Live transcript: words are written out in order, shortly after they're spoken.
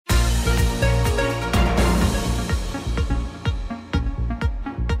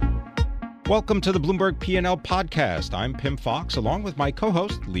Welcome to the Bloomberg P&L podcast. I'm Pim Fox, along with my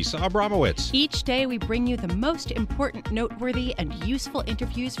co-host, Lisa Abramowitz. Each day, we bring you the most important, noteworthy, and useful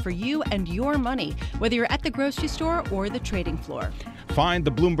interviews for you and your money, whether you're at the grocery store or the trading floor. Find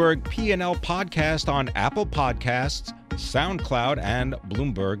the Bloomberg P&L podcast on Apple Podcasts, SoundCloud, and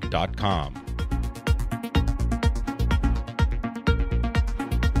Bloomberg.com.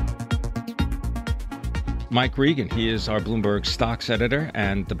 Mike Regan, he is our Bloomberg stocks editor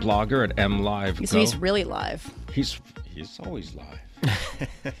and the blogger at MLive. So he's really live. He's always live.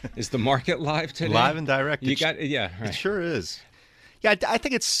 Is the market live today? Live and direct. Right. It sure is. Yeah, I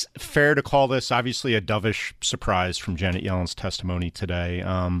think it's fair to call this obviously a dovish surprise from Janet Yellen's testimony today.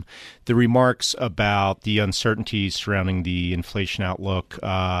 The remarks about the uncertainties surrounding the inflation outlook.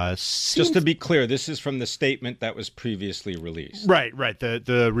 Just to be clear, this is from the statement that was previously released. Right.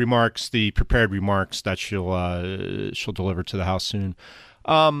 The remarks, the prepared remarks that she'll deliver to the House soon.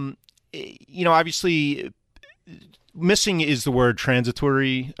 Obviously, missing is the word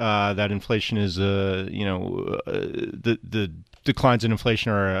transitory. That inflation is the declines in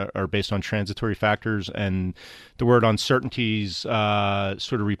inflation are based on transitory factors, and the word uncertainties sort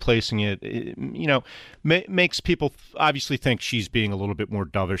of replacing it, makes people obviously think she's being a little bit more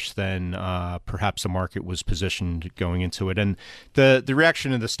dovish than perhaps the market was positioned going into it. And the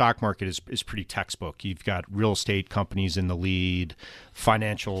reaction in the stock market is pretty textbook. You've got real estate companies in the lead,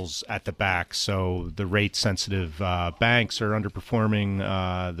 financials at the back. So the rate-sensitive banks are underperforming.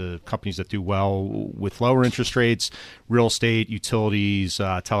 The companies that do well with lower interest rates, real estate, utilities,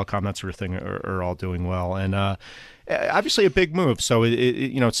 telecom, that sort of thing are all doing well. And obviously a big move. So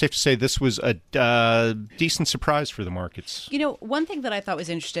it's safe to say this was a decent surprise for the markets. One thing that I thought was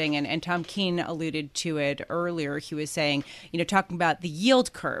interesting, and Tom Keene alluded to it earlier, he was saying, talking about the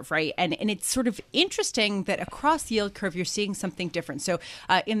yield curve, right? And it's sort of interesting that across the yield curve, you're seeing something different. So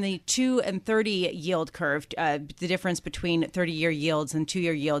in the 2 and 30 yield curve, the difference between 30-year yields and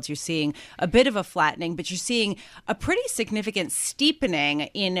 2-year yields, you're seeing a bit of a flattening, but you're seeing a pretty significant steepening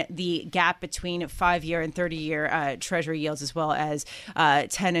in the gap between 5-year and 30-year Treasury yields, as well as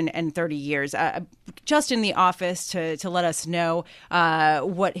 10 and 30 years. Just in the office to let us know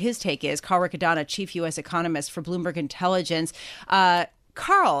what his take is, Carl Riccadonna, chief U.S. economist for Bloomberg Intelligence.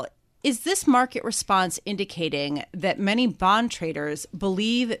 Carl, is this market response indicating that many bond traders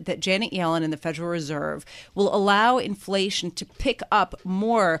believe that Janet Yellen and the Federal Reserve will allow inflation to pick up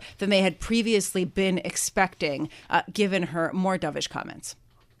more than they had previously been expecting, given her more dovish comments?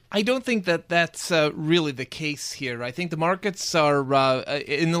 I don't think that that's really the case here. I think the markets are,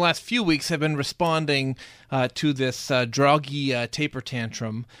 in the last few weeks, have been responding to this Draghi taper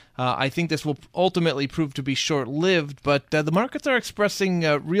tantrum. I think this will ultimately prove to be short-lived, but the markets are expressing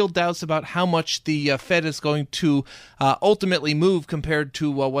real doubts about how much the Fed is going to ultimately move compared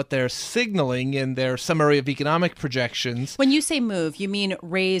to what they're signaling in their summary of economic projections. When you say move, you mean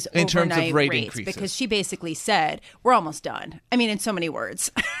raise in terms of rate rates, increases. because she basically said, we're almost done. I mean, in so many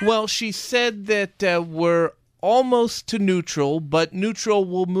words. Well, she said that we're almost to neutral, but neutral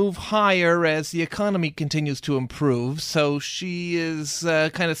will move higher as the economy continues to improve. So she is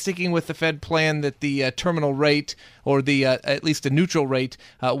kind of sticking with the Fed plan that the terminal rate, or the at least a neutral rate,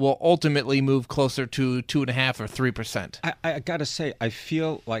 will ultimately move closer to 2.5% or 3%. I got to say, I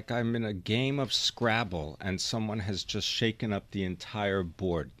feel like I'm in a game of Scrabble and someone has just shaken up the entire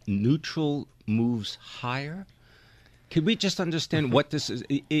board. Neutral moves higher? Could we just understand what this is?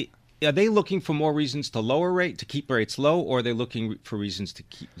 Are they looking for more reasons to lower rate, to keep rates low, or are they looking for reasons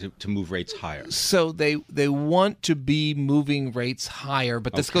to move rates higher? So they want to be moving rates higher,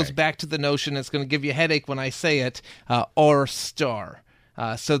 but this goes back to the notion, it's going to give you a headache when I say it, R star.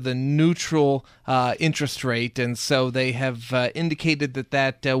 So the neutral interest rate, and so they have indicated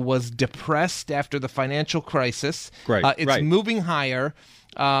that was depressed after the financial crisis. It's moving higher,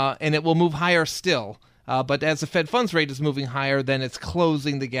 and it will move higher still. But as the Fed funds rate is moving higher, then it's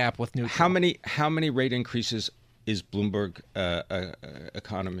closing the gap with neutral. How many rate increases is Bloomberg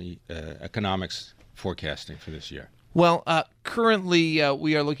economics forecasting for this year? Well, currently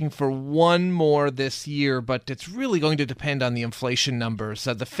we are looking for one more this year, but it's really going to depend on the inflation numbers.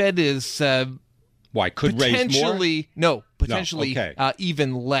 The Fed is Why? Could raise more? Potentially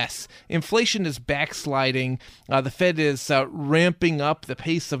even less. Inflation is backsliding. The Fed is ramping up the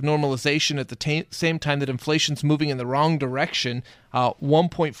pace of normalization at the same time that inflation's moving in the wrong direction.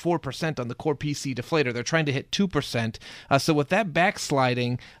 1.4% on the core PC deflator. They're trying to hit 2%. So with that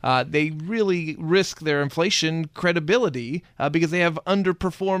backsliding, they really risk their inflation credibility because they have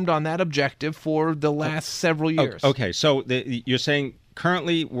underperformed on that objective for the last several years. Okay, so you're saying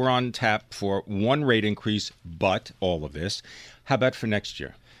currently we're on tap for one rate increase, but all of this. How about for next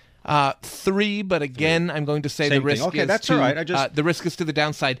year? 3, but again, I'm going to say Same the risk thing. Okay, is that's to, all right. the risk is to the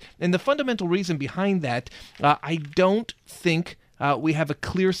downside. And the fundamental reason behind that, I don't think we have a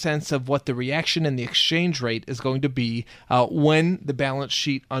clear sense of what the reaction and the exchange rate is going to be when the balance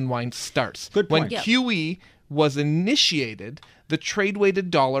sheet unwind starts. Good point. When QE was initiated, the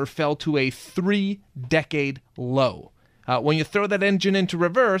trade-weighted dollar fell to a 3-decade low. When you throw that engine into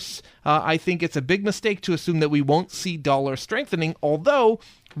reverse, I think it's a big mistake to assume that we won't see dollar strengthening, although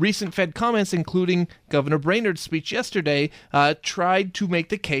recent Fed comments, including Governor Brainerd's speech yesterday, tried to make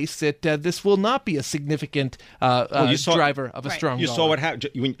the case that this will not be a significant driver of a strong dollar. You saw what happened.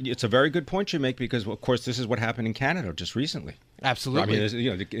 It's a very good point you make because, of course, this is what happened in Canada just recently. Absolutely. I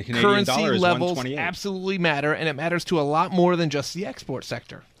mean, the Canadian currency dollar is levels 128. absolutely matter, and it matters to a lot more than just the export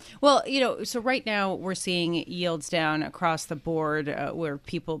sector. Well, so right now we're seeing yields down across the board where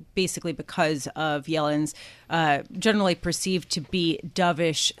people basically because of Yellen's generally perceived to be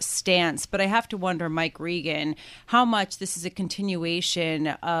dovish stance. But I have to wonder, Mike Regan, how much this is a continuation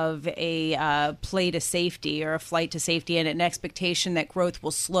of a play to safety or a flight to safety and an expectation that growth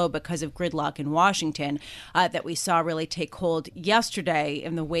will slow because of gridlock in Washington that we saw really take hold yesterday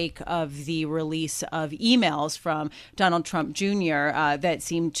in the wake of the release of emails from Donald Trump Jr. That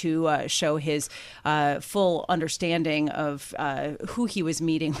seemed to show his full understanding of who he was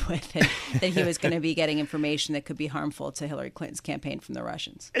meeting with and that he was going to be getting information that could be harmful to Hillary Clinton's campaign from the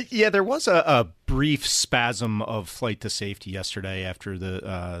Russians. Yeah, there was a brief spasm of flight to safety yesterday after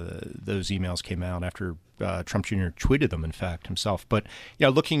those emails came out, after Trump Jr. tweeted them, in fact, himself. But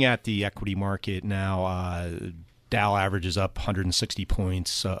looking at the equity market now, Dow averages up 160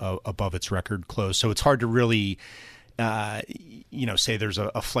 points above its record close. So it's hard to really say there's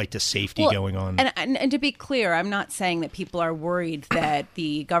a flight to safety going on. And to be clear, I'm not saying that people are worried that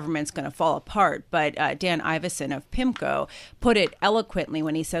the government's going to fall apart, but Dan Ivison of PIMCO put it eloquently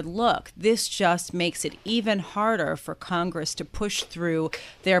when he said, look, this just makes it even harder for Congress to push through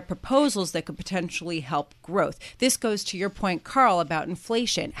their proposals that could potentially help growth. This goes to your point, Carl, about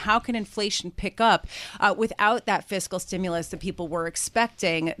inflation. How can inflation pick up without that fiscal stimulus that people were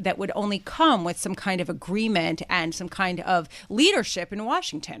expecting that would only come with some kind of agreement and some kind of leadership in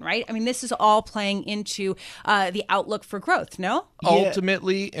Washington, right? I mean, this is all playing into the outlook for growth, no?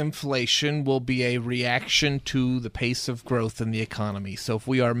 Ultimately, inflation will be a reaction to the pace of growth in the economy. So if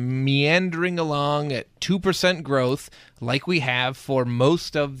we are meandering along at 2% growth, like we have for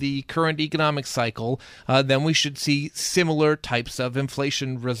most of the current economic cycle, then we should see similar types of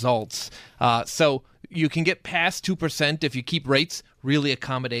inflation results. So you can get past 2% if you keep rates really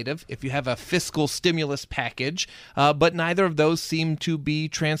accommodative, if you have a fiscal stimulus package, but neither of those seem to be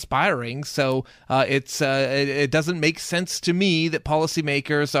transpiring. So it doesn't make sense to me that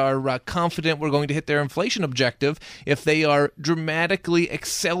policymakers are confident we're going to hit their inflation objective if they are dramatically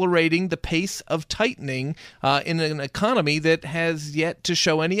accelerating the pace of tightening in an economy that has yet to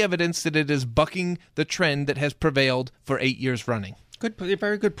show any evidence that it is bucking the trend that has prevailed for 8 years running.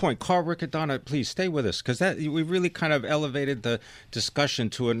 Very good point. Carl Riccadonna, please stay with us because we really kind of elevated the discussion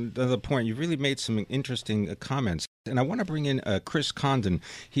to another point. You really made some interesting comments. And I want to bring in Chris Condon.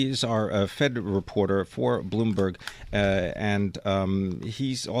 He's our Fed reporter for Bloomberg, and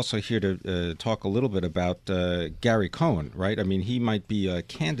he's also here to talk a little bit about Gary Cohn, right? I mean, he might be a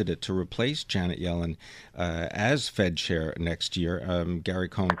candidate to replace Janet Yellen as Fed chair next year. Gary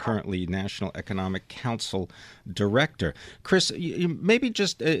Cohn, currently National Economic Council director. Chris, maybe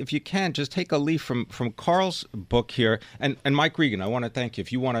just, if you can, just take a leaf from Carl's book here. And Mike Regan, I want to thank you.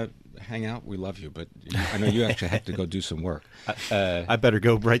 If you want to hang out, we love you, but I know you actually have to go do some work. I better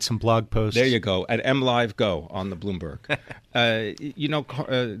go write some blog posts. There you go, at MLive Go on the Bloomberg.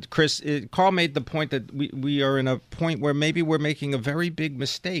 Chris, Carl made the point that we are in a point where maybe we're making a very big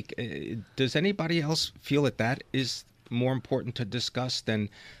mistake. Does anybody else feel that is more important to discuss than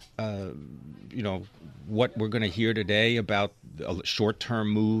what we're going to hear today about a short-term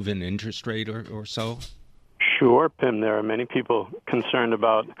move in interest rate or so? Sure, Pim. There are many people concerned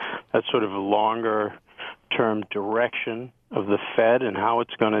about that sort of longer-term direction of the Fed and how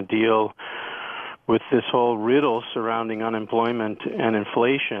it's going to deal with this whole riddle surrounding unemployment and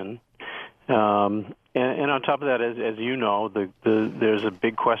inflation. And on top of that, as you know, there's a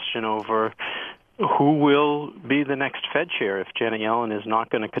big question over who will be the next Fed chair if Janet Yellen is not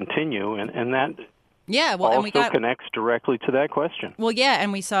going to continue, and that also connects directly to that question. Well, yeah,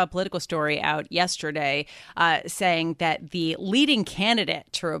 and we saw a political story out yesterday saying that the leading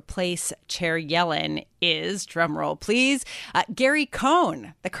candidate to replace Chair Yellen is, drumroll please, Gary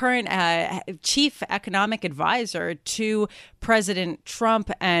Cohn, the current chief economic advisor to President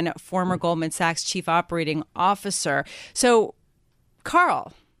Trump and former Goldman Sachs chief operating officer. So,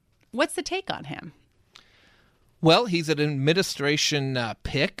 Carl, What's the take on him? Well, he's an administration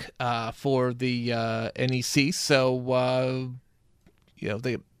pick for the NEC, so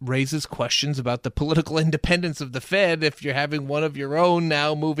they raises questions about the political independence of the Fed if you're having one of your own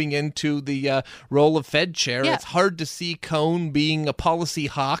now moving into the role of Fed chair. Yeah. It's hard to see Cohn being a policy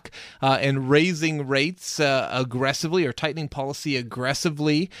hawk and raising rates aggressively or tightening policy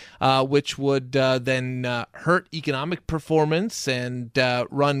aggressively, which would then hurt economic performance and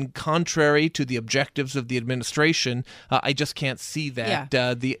run contrary to the objectives of the administration. I just can't see that.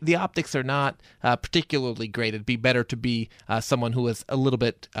 Yeah. The optics are not particularly great. It'd be better to be someone who is a little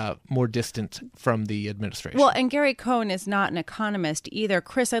bit more distant from the administration. Well, and Gary Cohn is not an economist either.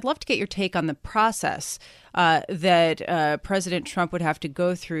 Chris, I'd love to get your take on the process that President Trump would have to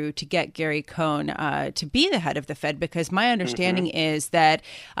go through to get Gary Cohn to be the head of the Fed, because my understanding is that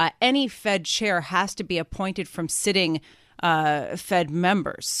any Fed chair has to be appointed from sitting Fed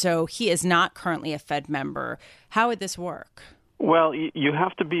members. So he is not currently a Fed member. How would this work? Well, you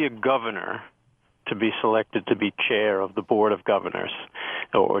have to be a governor to be selected to be chair of the Board of Governors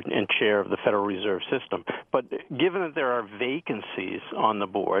and chair of the Federal Reserve System. But given that there are vacancies on the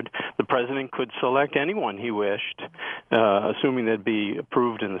board, the president could select anyone he wished, assuming they'd be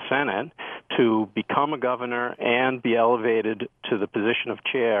approved in the Senate, to become a governor and be elevated to the position of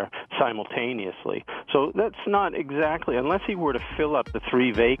chair simultaneously. So that's not exactly, unless he were to fill up the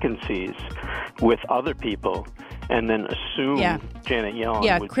 3 vacancies with other people and then assume Janet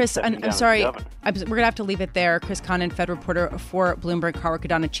Yellen would Chris, be I'm sorry. We're going to have to leave it there. Chris Connon, Fed reporter for Bloomberg, Carl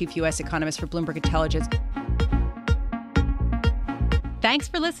Riccadonna, chief U.S. economist for Bloomberg Intelligence. Thanks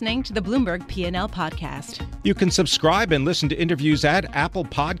for listening to the Bloomberg P&L podcast. You can subscribe and listen to interviews at Apple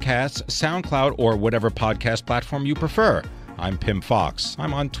Podcasts, SoundCloud, or whatever podcast platform you prefer. I'm Pim Fox.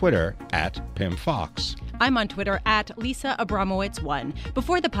 I'm on Twitter at Pim Fox. I'm on Twitter at Lisa Abramowitz1.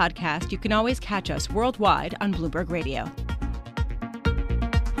 Before the podcast, you can always catch us worldwide on Bloomberg Radio.